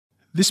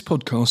This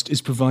podcast is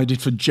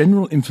provided for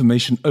general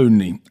information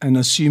only and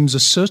assumes a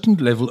certain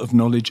level of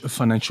knowledge of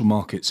financial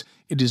markets.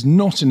 It is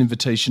not an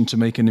invitation to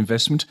make an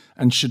investment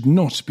and should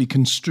not be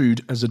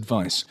construed as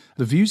advice.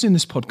 The views in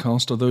this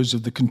podcast are those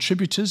of the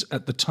contributors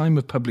at the time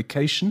of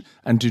publication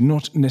and do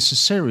not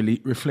necessarily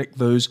reflect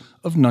those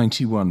of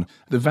 91.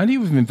 The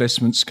value of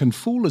investments can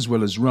fall as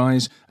well as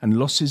rise, and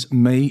losses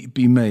may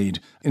be made.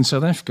 In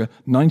South Africa,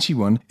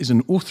 91 is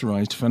an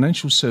authorised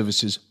financial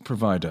services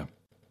provider.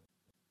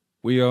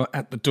 We are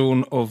at the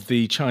dawn of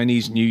the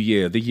Chinese New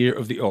Year, the year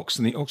of the ox.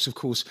 And the ox, of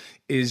course,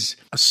 is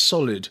a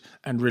solid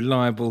and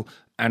reliable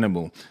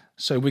animal.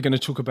 So we're going to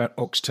talk about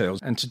oxtails.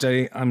 And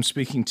today I'm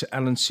speaking to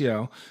Alan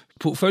Xiao,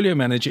 portfolio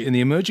manager in the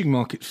emerging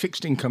market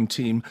fixed income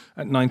team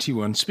at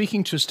 91,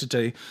 speaking to us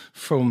today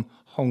from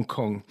Hong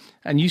Kong.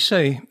 And you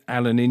say,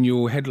 Alan, in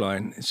your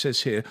headline, it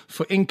says here,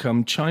 for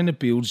income, China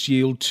builds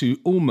yield to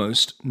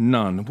almost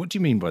none. What do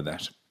you mean by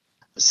that?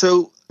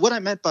 So what I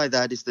meant by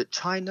that is that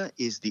China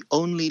is the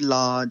only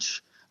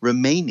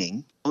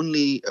remaining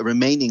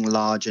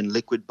large and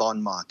liquid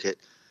bond market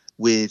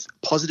with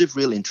positive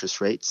real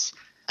interest rates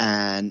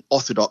and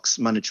orthodox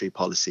monetary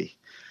policy.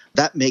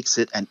 That makes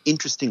it an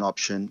interesting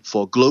option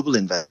for global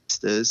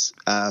investors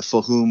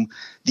for whom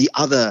the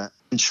other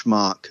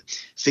benchmark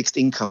fixed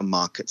income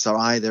markets are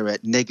either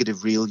at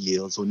negative real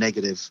yields or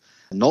negative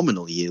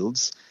nominal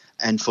yields,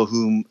 and for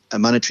whom a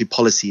monetary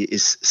policy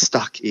is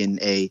stuck in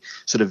a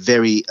sort of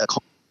very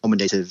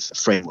accommodative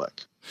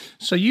framework.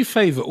 So you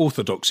favour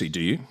orthodoxy,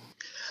 do you?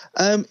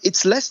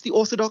 It's less the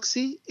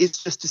orthodoxy.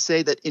 It's just to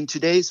say that in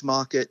today's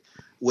market,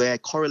 where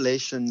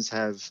correlations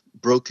have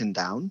broken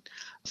down,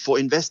 for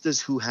investors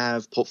who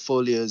have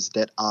portfolios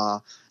that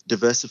are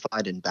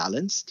diversified and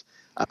balanced,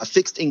 a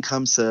fixed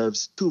income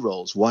serves two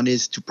roles. One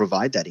is to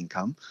provide that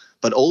income,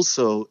 but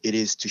also it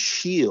is to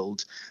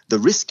shield the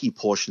risky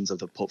portions of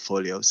the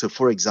portfolio. So,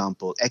 for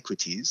example,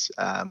 equities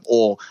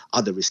or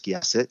other risky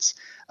assets,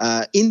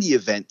 in the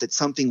event that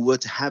something were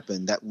to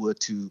happen that were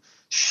to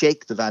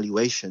shake the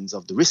valuations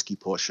of the risky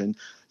portion,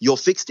 your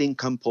fixed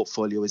income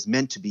portfolio is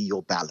meant to be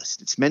your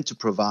ballast. It's meant to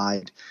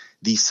provide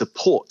the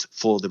support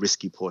for the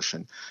risky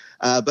portion.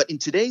 But in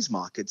today's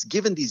markets,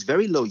 given these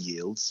very low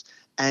yields,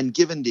 and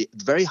given the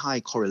very high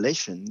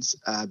correlations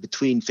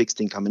between fixed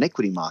income and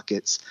equity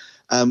markets,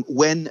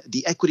 when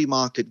the equity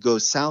market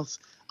goes south,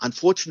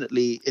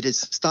 unfortunately, it has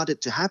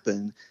started to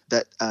happen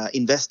that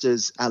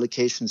investors'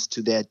 allocations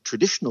to their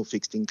traditional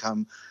fixed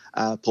income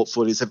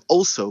portfolios have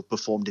also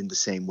performed in the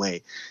same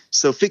way.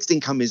 So fixed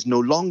income is no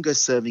longer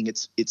serving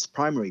its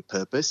primary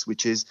purpose,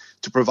 which is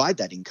to provide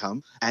that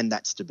income and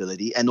that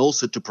stability, and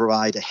also to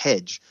provide a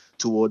hedge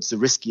towards the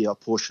riskier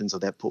portions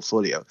of their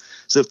portfolio.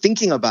 So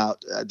thinking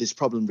about this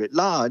problem writ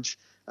large,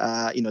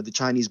 the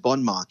Chinese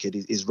bond market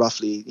is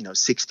roughly,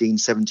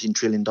 $16-17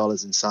 trillion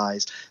in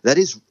size. That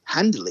is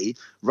handily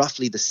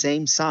roughly the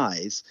same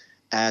size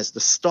as the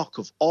stock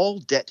of all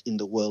debt in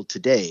the world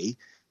today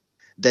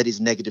that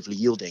is negatively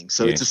yielding.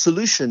 So It's a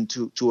solution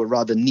to a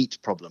rather neat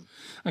problem.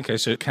 Okay,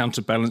 so it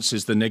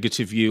counterbalances the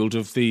negative yield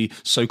of the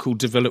so-called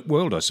developed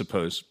world, I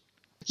suppose.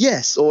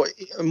 Yes, or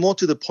more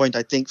to the point,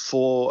 I think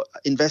for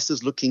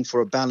investors looking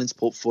for a balanced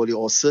portfolio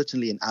or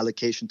certainly an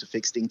allocation to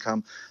fixed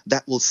income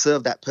that will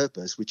serve that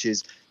purpose, which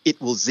is it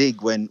will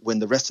zig when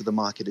the rest of the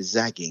market is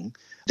zagging,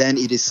 then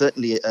it is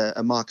certainly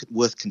a market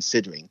worth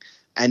considering.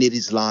 And it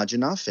is large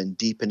enough and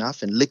deep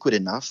enough and liquid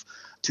enough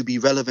to be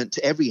relevant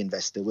to every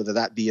investor, whether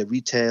that be a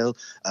retail,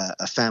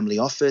 a family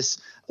office,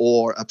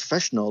 or a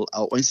professional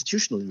or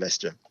institutional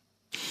investor.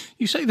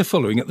 You say the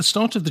following, at the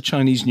start of the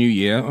Chinese New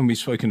Year, and we've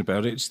spoken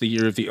about it, it's the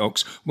year of the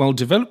ox, while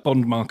developed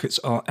bond markets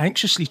are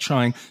anxiously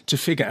trying to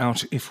figure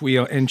out if we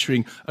are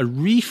entering a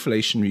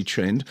reflationary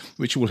trend,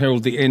 which will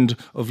herald the end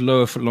of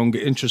lower for longer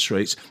interest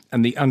rates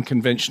and the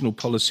unconventional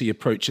policy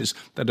approaches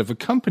that have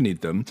accompanied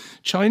them,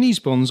 Chinese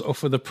bonds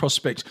offer the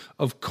prospect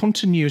of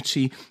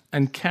continuity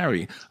and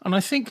carry. And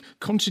I think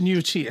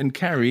continuity and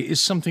carry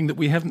is something that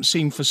we haven't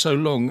seen for so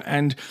long.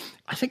 And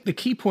I think the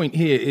key point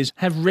here is,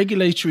 have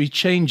regulatory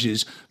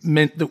changes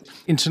meant that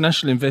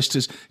international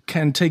investors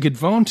can take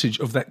advantage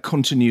of that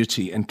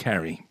continuity and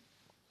carry?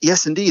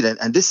 Yes, indeed.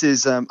 And this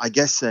is,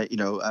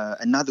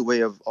 another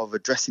way of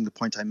addressing the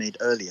point I made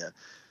earlier.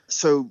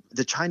 So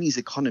the Chinese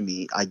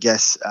economy, I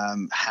guess,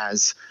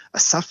 has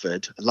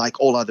suffered, like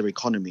all other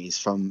economies,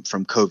 from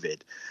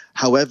COVID.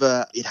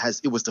 However,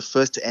 it was the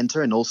first to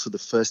enter and also the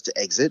first to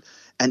exit,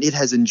 and it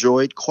has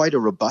enjoyed quite a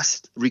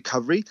robust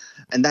recovery.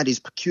 And that is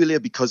peculiar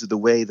because of the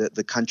way that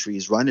the country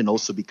is run and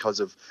also because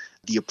of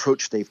the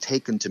approach they've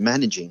taken to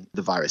managing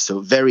the virus. So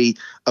very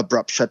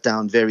abrupt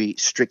shutdown, very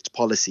strict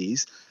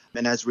policies.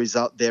 And as a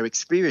result, their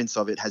experience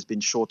of it has been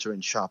shorter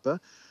and sharper.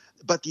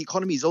 But the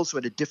economy is also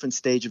at a different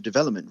stage of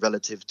development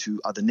relative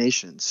to other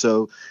nations.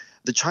 So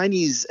the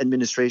Chinese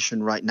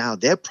administration right now,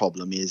 their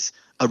problem is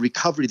a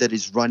recovery that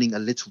is running a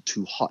little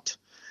too hot.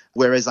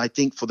 Whereas I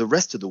think for the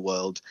rest of the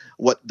world,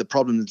 what the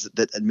problems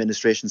that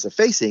administrations are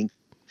facing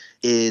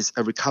is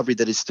a recovery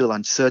that is still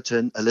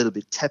uncertain, a little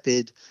bit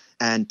tepid,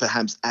 and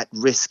perhaps at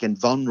risk and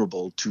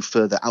vulnerable to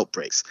further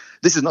outbreaks.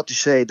 This is not to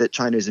say that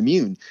China is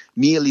immune,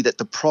 merely that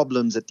the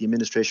problems that the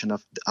administration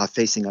are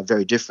facing are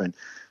very different.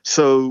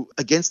 So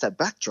against that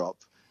backdrop,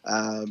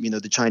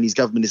 the Chinese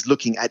government is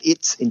looking at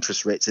its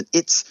interest rates and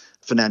its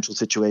financial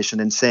situation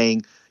and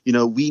saying,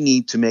 we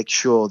need to make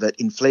sure that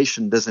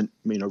inflation doesn't,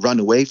 run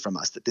away from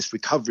us, that this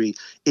recovery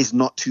is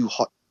not too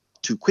hot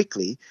too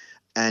quickly,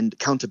 and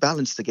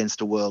counterbalanced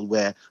against a world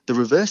where the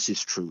reverse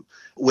is true,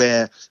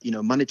 where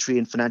monetary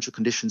and financial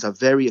conditions are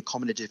very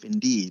accommodative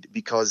indeed,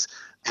 because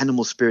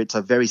animal spirits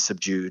are very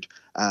subdued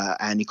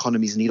and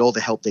economies need all the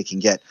help they can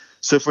get.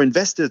 So for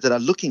investors that are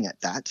looking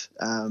at that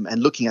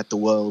and looking at the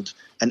world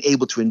and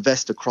able to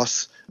invest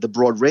across the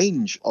broad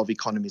range of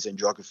economies and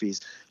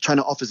geographies,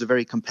 China offers a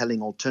very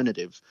compelling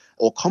alternative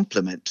or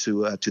complement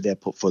to their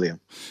portfolio.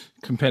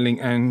 Compelling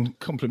and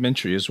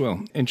complementary as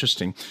well.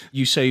 Interesting.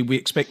 You say we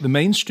expect the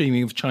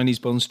mainstreaming of Chinese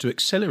bonds to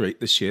accelerate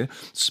this year,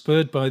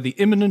 spurred by the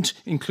imminent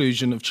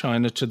inclusion of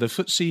China to the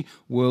FTSE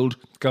World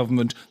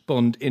Government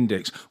Bond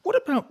Index.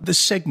 What about the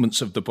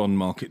segments of the bond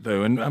market,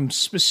 though? And I'm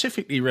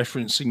specifically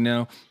referencing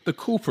now the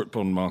corporate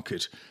bond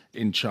market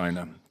in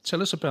China.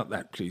 Tell us about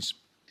that, please.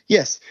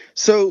 Yes.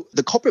 So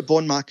the corporate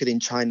bond market in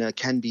China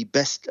can be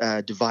best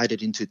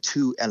divided into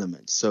two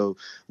elements. So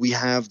we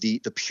have the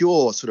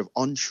pure sort of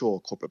onshore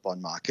corporate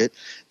bond market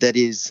that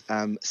is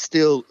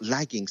still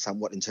lagging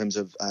somewhat in terms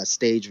of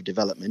stage of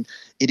development.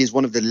 It is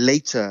one of the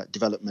later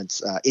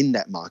developments in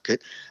that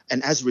market.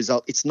 And as a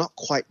result, it's not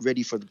quite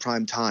ready for the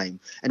prime time.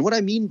 And what I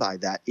mean by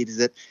that is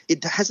that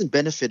it hasn't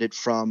benefited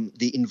from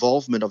the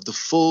involvement of the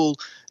full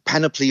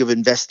panoply of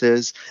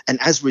investors, and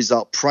as a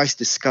result, price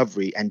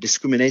discovery and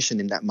discrimination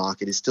in that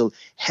market is still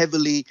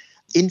heavily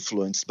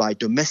influenced by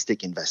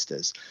domestic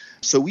investors.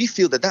 So we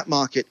feel that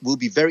market will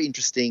be very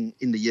interesting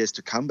in the years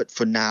to come, but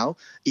for now,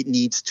 it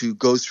needs to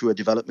go through a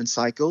development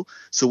cycle.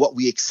 So what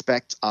we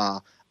expect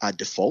are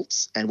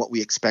defaults, and what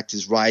we expect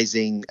is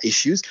rising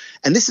issues.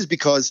 And this is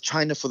because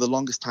China, for the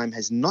longest time,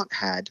 has not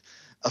had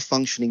a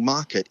functioning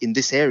market in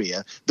this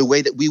area the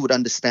way that we would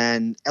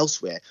understand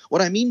elsewhere.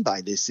 What I mean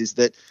by this is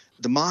that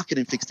the market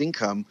in fixed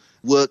income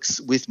works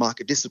with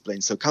market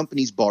discipline. So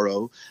companies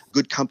borrow,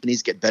 good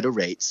companies get better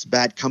rates,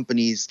 bad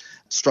companies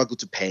struggle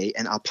to pay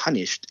and are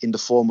punished in the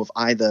form of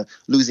either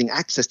losing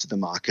access to the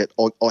market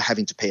or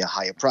having to pay a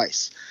higher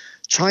price.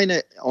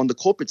 China, on the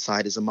corporate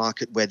side, is a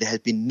market where there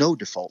have been no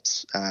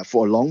defaults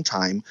for a long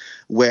time,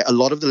 where a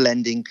lot of the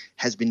lending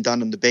has been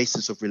done on the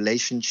basis of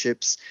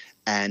relationships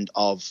and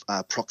of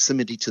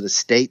proximity to the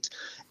state.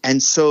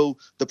 And so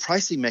the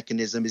pricing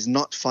mechanism is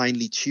not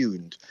finely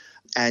tuned.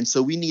 And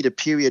so we need a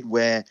period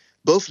where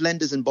both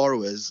lenders and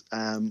borrowers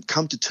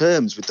come to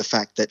terms with the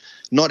fact that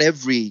not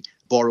every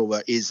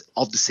borrower is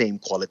of the same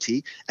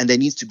quality, and there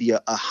needs to be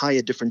a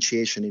higher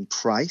differentiation in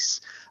price.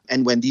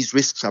 And when these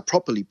risks are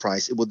properly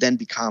priced, it will then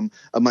become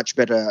a much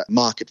better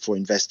market for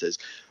investors.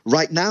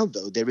 Right now,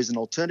 though, there is an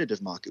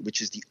alternative market,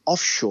 which is the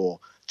offshore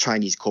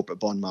Chinese corporate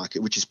bond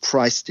market, which is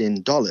priced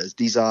in dollars.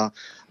 These are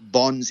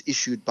bonds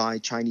issued by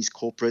Chinese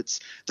corporates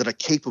that are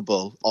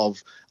capable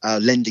of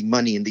lending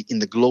money in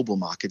the global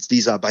markets.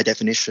 These are, by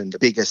definition, the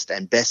biggest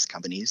and best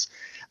companies.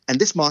 And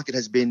this market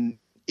has been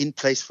in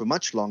place for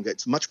much longer.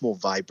 It's much more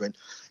vibrant,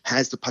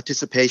 has the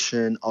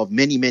participation of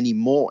many, many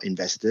more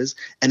investors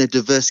and a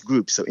diverse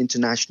group, so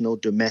international,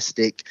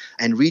 domestic,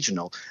 and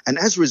regional. And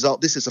as a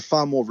result, this is a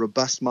far more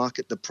robust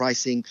market. The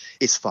pricing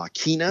is far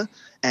keener,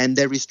 and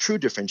there is true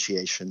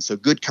differentiation. So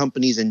good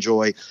companies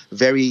enjoy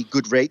very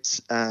good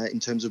rates in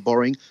terms of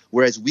borrowing,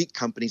 whereas weak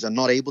companies are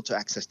not able to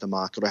access the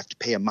market or have to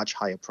pay a much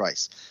higher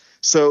price.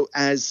 So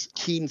as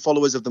keen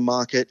followers of the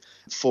market,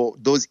 for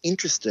those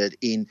interested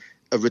in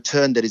a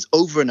return that is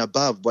over and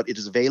above what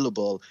is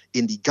available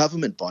in the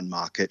government bond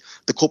market,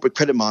 the corporate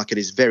credit market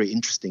is very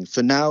interesting.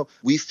 For now,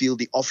 we feel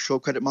the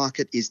offshore credit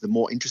market is the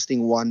more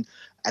interesting one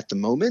at the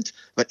moment,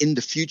 but in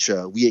the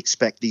future, we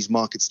expect these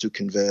markets to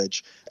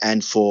converge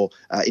and for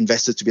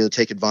investors to be able to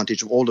take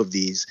advantage of all of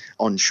these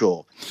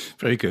onshore.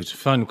 Very good.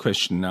 Final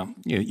question now.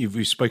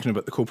 We've spoken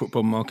about the corporate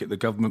bond market, the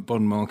government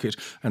bond market,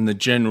 and the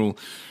general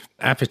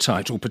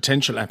appetite or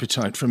potential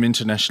appetite from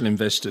international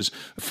investors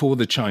for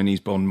the Chinese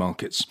bond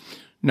markets.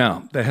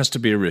 Now, there has to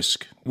be a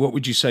risk. What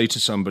would you say to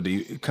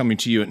somebody coming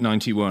to you at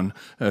 91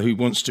 who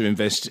wants to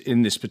invest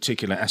in this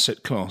particular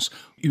asset class?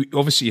 You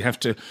obviously have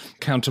to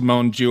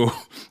countermand your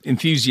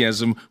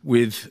enthusiasm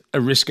with a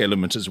risk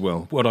element as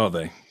well. What are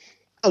they?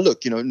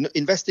 Look,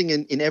 investing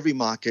in every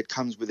market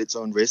comes with its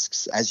own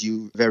risks, as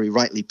you very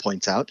rightly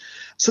point out.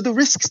 So the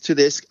risks to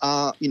this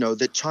are,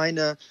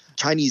 that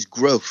Chinese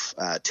growth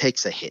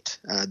takes a hit.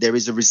 There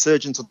is a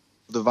resurgence of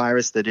the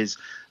virus that is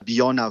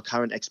beyond our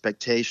current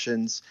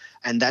expectations,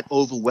 and that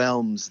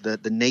overwhelms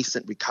the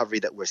nascent recovery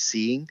that we're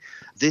seeing.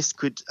 This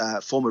could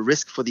form a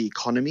risk for the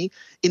economy.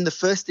 In the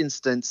first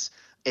instance,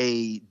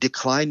 a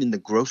decline in the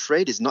growth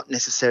rate is not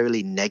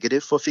necessarily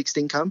negative for fixed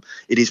income.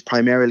 It is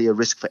primarily a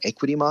risk for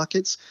equity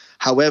markets.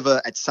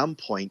 However, at some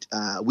point,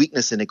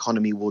 weakness in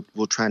economy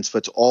will transfer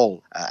to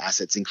all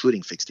assets,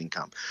 including fixed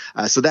income.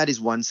 So that is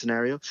one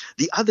scenario.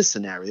 The other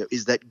scenario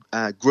is that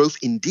growth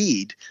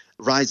indeed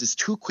rises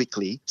too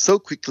quickly, so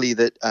quickly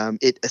that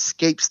it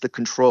escapes the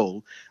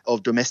control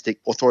of domestic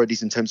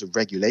authorities in terms of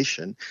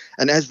regulation.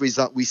 And as a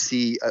result, we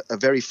see a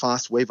very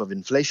fast wave of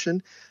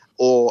inflation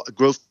or a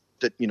growth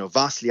that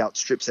vastly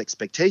outstrips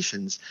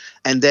expectations,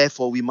 and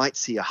therefore we might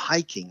see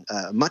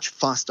a much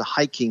faster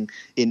hiking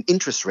in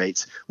interest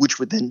rates, which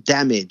would then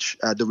damage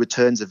the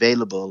returns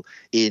available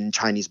in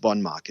Chinese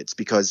bond markets,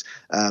 because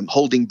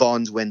holding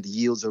bonds when the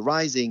yields are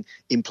rising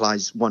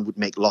implies one would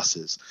make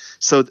losses.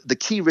 So the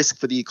key risk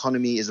for the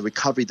economy is a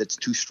recovery that's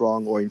too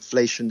strong or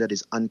inflation that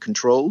is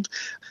uncontrolled.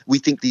 We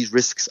think these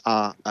risks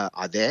are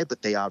there,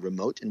 but they are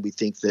remote, and we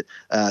think that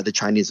the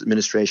Chinese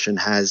administration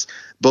has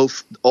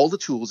both all the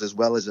tools as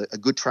well as a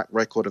good track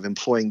record of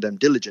employing them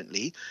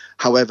diligently.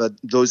 However,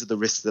 those are the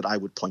risks that I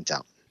would point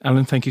out.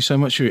 Alan, thank you so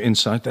much for your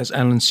insight. That's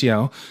Alan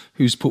Xiao,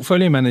 who's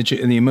portfolio manager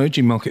in the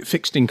emerging market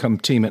fixed income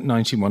team at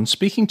 91,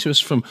 speaking to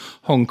us from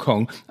Hong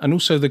Kong, and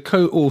also the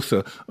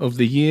co-author of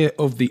The Year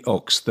of the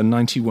Ox, the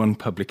 91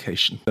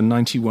 publication.